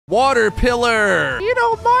Water pillar. You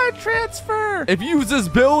don't mind transfer. If you use this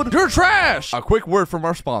build, you're trash. A quick word from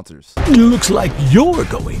our sponsors. Looks like you're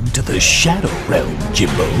going to the Shadow Realm,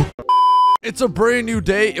 Jimbo. It's a brand new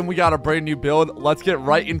day and we got a brand new build. Let's get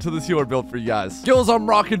right into this healer build for you guys. Skills I'm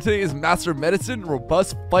rocking today is Master Medicine,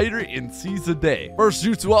 Robust Fighter, and Seize the Day. First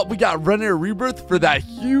jutsu up, we got Renner Rebirth for that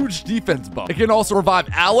huge defense buff. It can also revive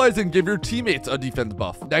allies and give your teammates a defense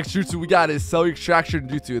buff. Next jutsu we got is Cell Extraction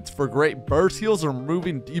Jutsu. It's for great burst heals and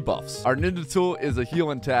removing debuffs. Our ninja tool is a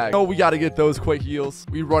healing tag. Oh, we got to get those quick heals.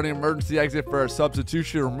 We run an emergency exit for our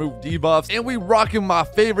substitution to remove debuffs. And we rocking my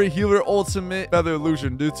favorite healer ultimate, Feather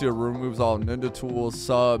Illusion Jutsu, removes all ninja tools,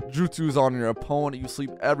 sub, jutsus on your opponent. You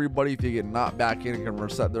sleep everybody. If you get knocked back in, it can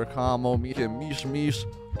reset their combo. You can mish,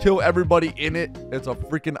 kill everybody in it. It's a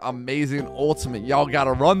freaking amazing ultimate. Y'all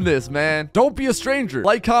gotta run this, man. Don't be a stranger.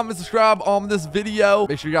 Like, comment, subscribe on this video.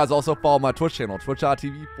 Make sure you guys also follow my Twitch channel,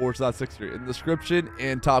 twitch.tv/63 in the description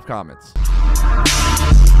and top comments.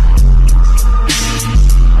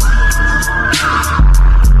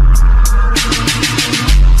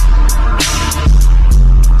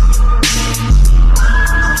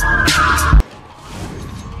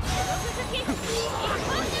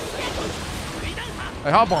 Hey,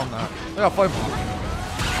 hop on that. I got flame bomb.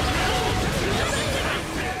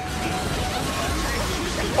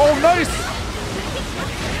 Oh, nice!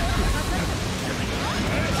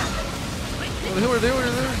 Oh, the healer.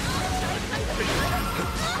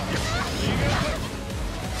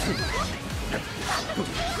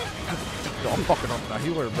 Yo, I'm fucking up that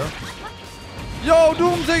healer, bro. Yo,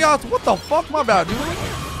 Doomsday Outs, what the fuck? My bad, dude.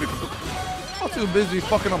 I'm too busy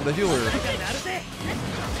fucking up the healer.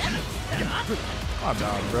 My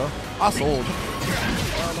bad, bro. I sold.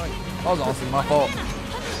 That was honestly my fault.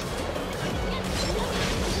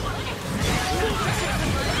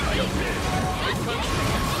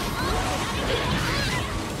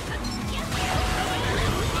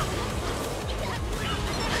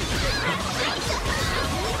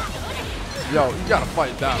 Yo, you gotta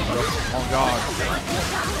fight that, bro. Oh, God.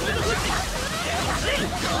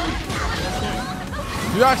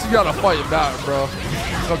 You actually gotta fight that, bro.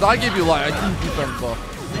 Because I give you like a huge defense buff.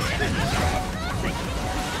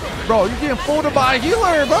 Bro, you getting folded by a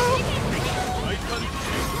healer, bro.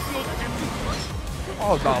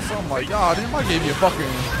 Oh, no, oh my God. He might give you a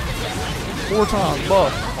fucking 4 times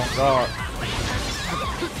buff. Oh, God.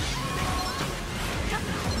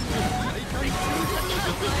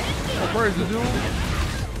 What crazy, dude?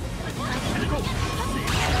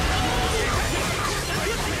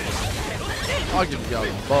 I'll give you guys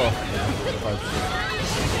a buff.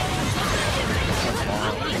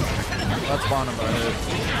 That's fine in my head.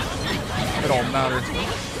 It don't matter.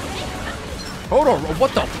 Kodo,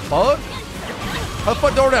 what the fuck? How the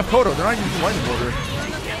fuck don't have Kodo? They're not using lightning order.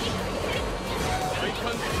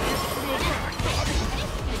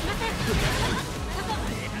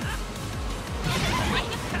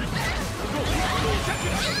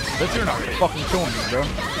 Bet you're not gonna fucking kill me, bro.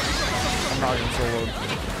 I'm not even soloed.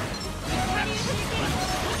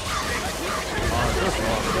 Alright, that's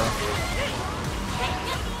wrong, bro.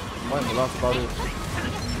 Well, that's about it.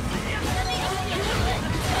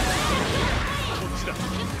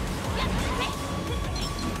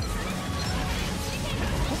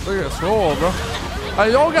 Look at this roll, bro. Hey,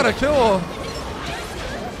 y'all gotta kill him.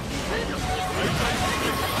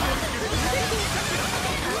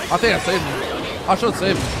 I think I saved him. I should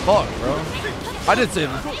save him. Fuck, bro. I did save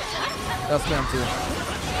him. That's spam too.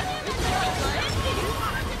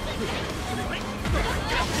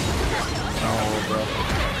 No, bro.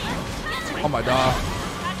 Oh my God.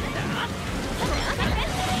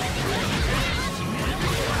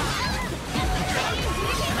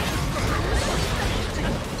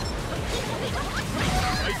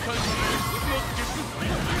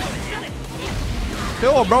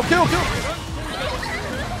 Kill him, bro. Kill.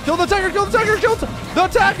 Kill the attacker, kill the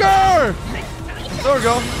attacker! There we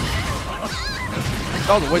go.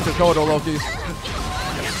 That was a waste of Kodo, Loki.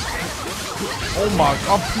 Oh my,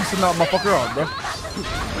 I'm piecing that motherfucker out, bro.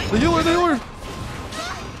 The healer!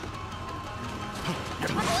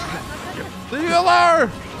 The healer!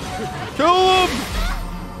 Kill him!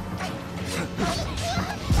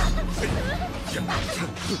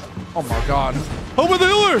 Oh my God. Help with the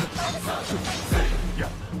healer!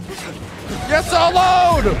 Get so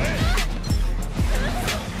loud!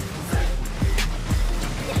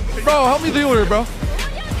 Bro, help me the healer, bro.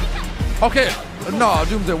 Okay, no,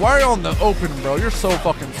 Doomsday, why are you on the open, bro? You're so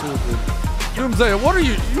fucking stupid. Doomsday, what are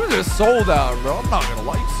you? You just sold out, bro. I'm not gonna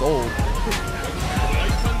lie, you sold.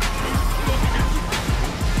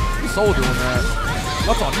 You sold doing that.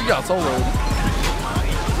 That's on, you got soloed.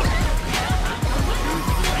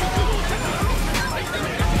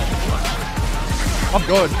 I'm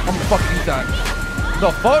good. I'm gonna fucking eat that.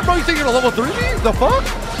 The fuck, bro? You think you're gonna level 3 me? The fuck?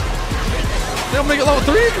 They don't make it level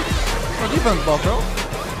 3? No defense buff, bro.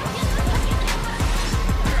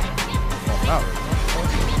 Oh, not really.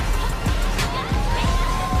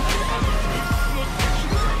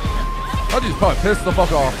 I just probably pissed the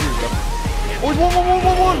fuck off you, bro. Oh, he's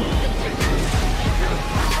one.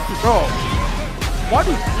 Bro, why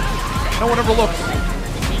do no one ever looks?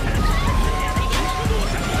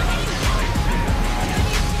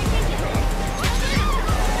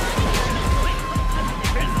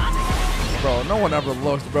 Bro, no one ever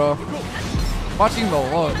looks, bro. My team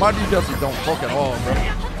don't look. My defenses don't fuck at all, bro.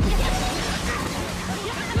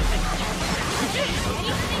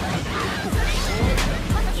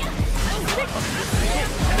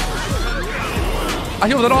 I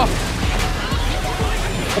healed it off.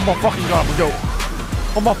 Oh my fucking god, I'm a goat.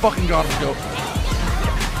 Oh my fucking god, I'm a goat.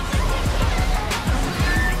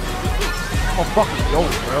 I'm a fucking goat,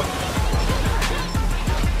 bro.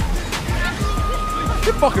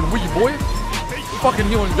 Get fucking weak, boy. Fucking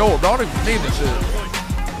healing goat, bro. I don't even need this shit.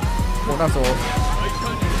 Well, that's all.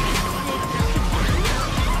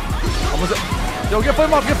 Yo, get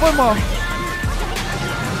flame off, get flame off.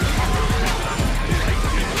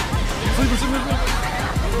 Sleep.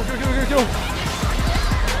 Go.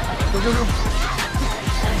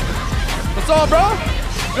 What's up, bro?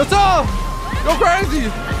 What's up? Go crazy.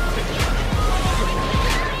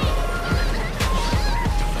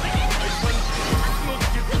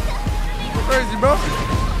 Go crazy, bro.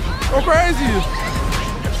 Go crazy.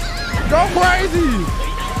 Go crazy.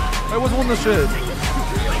 Hey, what's one of this shit?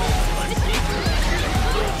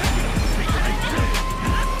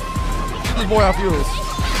 Get this boy off heals.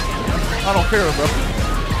 I don't care, bro.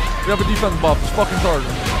 We have a defense buff. Just fucking charge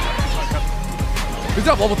him. He's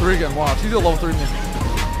at level 3 again. Watch. He's at level 3 me.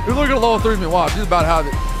 He's literally gonna level 3 me. Watch. He's about to have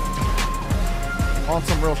it. On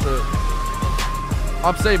some real shit.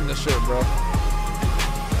 I'm saving this shit, bro.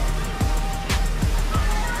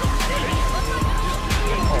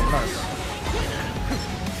 Oh, nice.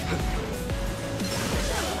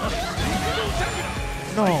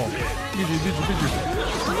 No. Easy.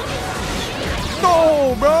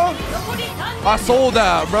 No, bro. I sold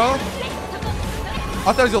that, bro.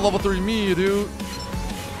 I thought he was a level 3 me, dude.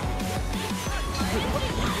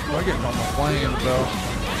 I'm getting on my flame, bro.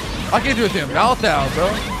 I can't do a damn mouth out, bro.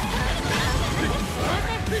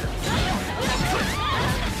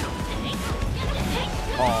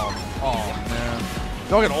 Oh, man.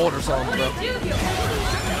 Y'all get old or something, bro.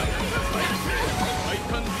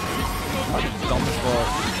 I'm dumb as fuck.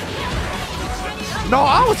 No,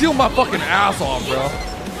 I was healing my fucking ass off, bro.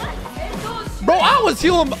 Bro, I was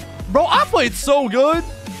healing. Bro, I played so good.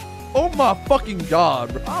 Oh my fucking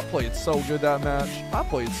god, bro. I played so good that match. I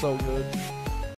played so good.